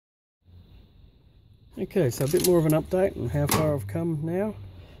Okay, so a bit more of an update on how far I've come now.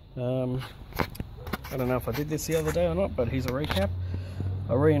 I don't know if I did this the other day or not, but here's a recap.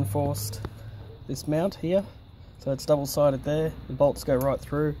 I reinforced this mount here, so it's double-sided there. The bolts go right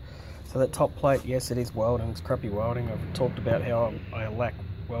through. So that top plate, yes, it is welding. It's crappy welding. I've talked about how I lack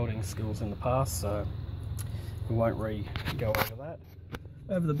welding skills in the past, so we won't go over that.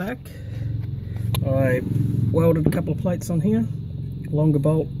 Over the back, I welded a couple of plates on here. Longer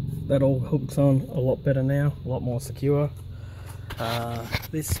bolt. That all hooks on a lot better now, a lot more secure.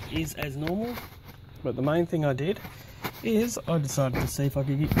 This is as normal, but the main thing I did is I decided to see if I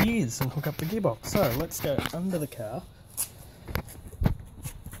could get gears and hook up the gearbox. So let's go under the car.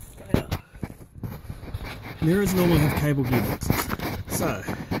 Miras normally have cable gearboxes. So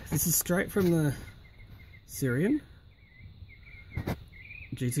this is straight from the Syrian,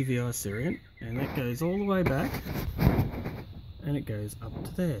 GTVI Syrian, and that goes all the way back and it goes up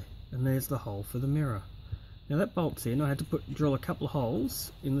to there. And there's the hole for the mirror. Now that bolt's in. I had to drill a couple of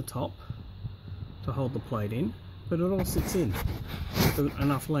holes in the top to hold the plate in, but it all sits in with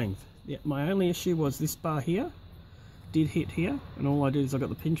enough length. Yeah, my only issue was this bar here did hit here, and all I did is I got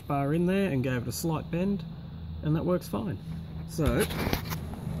the pinch bar in there and gave it a slight bend, and that works fine. So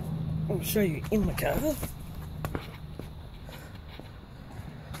I'll show you in the car.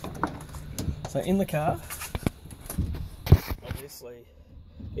 So in the car, obviously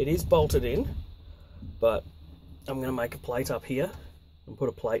it is bolted in, but I'm going to make a plate up here and put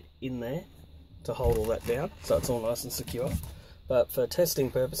a plate in there to hold all that down so it's all nice and secure. But for testing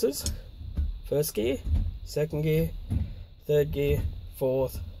purposes, first gear, second gear, third gear,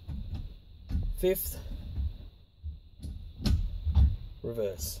 fourth, fifth,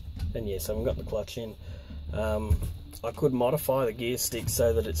 reverse. And yes, I haven't got the clutch in. I could modify the gear stick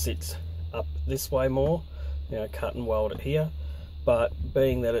so that it sits up this way more, you know, cut and weld it here. But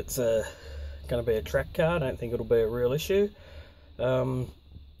being that it's going to be a track car, I don't think it'll be a real issue.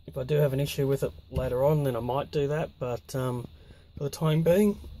 If I do have an issue with it later on, then I might do that. But for the time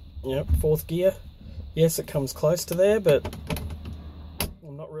being, you know, fourth gear, yes, it comes close to there, but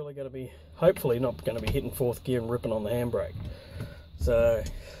I'm not really going to be, hopefully not going to be hitting fourth gear and ripping on the handbrake. So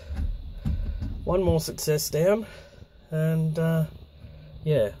one more success down, and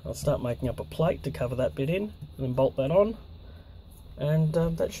yeah, I'll start making up a plate to cover that bit in and then bolt that on. And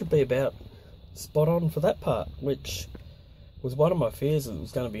that should be about spot on for that part, which was one of my fears that it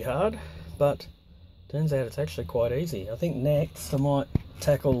was going to be hard, but turns out it's actually quite easy. I think next I might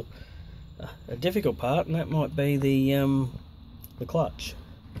tackle a difficult part, and that might be the clutch.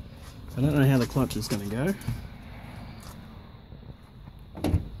 I don't know how the clutch is going to go.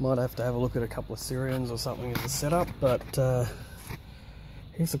 Might have to have a look at a couple of Syrians or something as a setup, but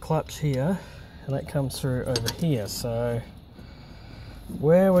here's the clutch here, and that comes through over here. So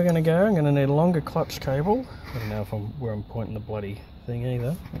where we're going to go, I'm going to need a longer clutch cable. I don't know if where I'm pointing the bloody thing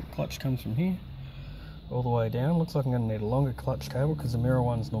either. The clutch comes from here all the way down. Looks like I'm going to need a longer clutch cable because the Mira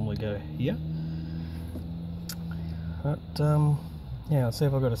ones normally go here. But yeah, I'll see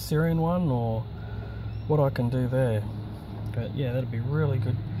if I've got a Syrian one or what I can do there. But yeah, that'd be really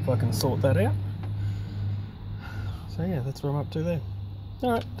good if I can sort that out. So yeah, that's where I'm up to there.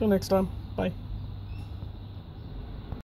 Alright, till next time. Bye.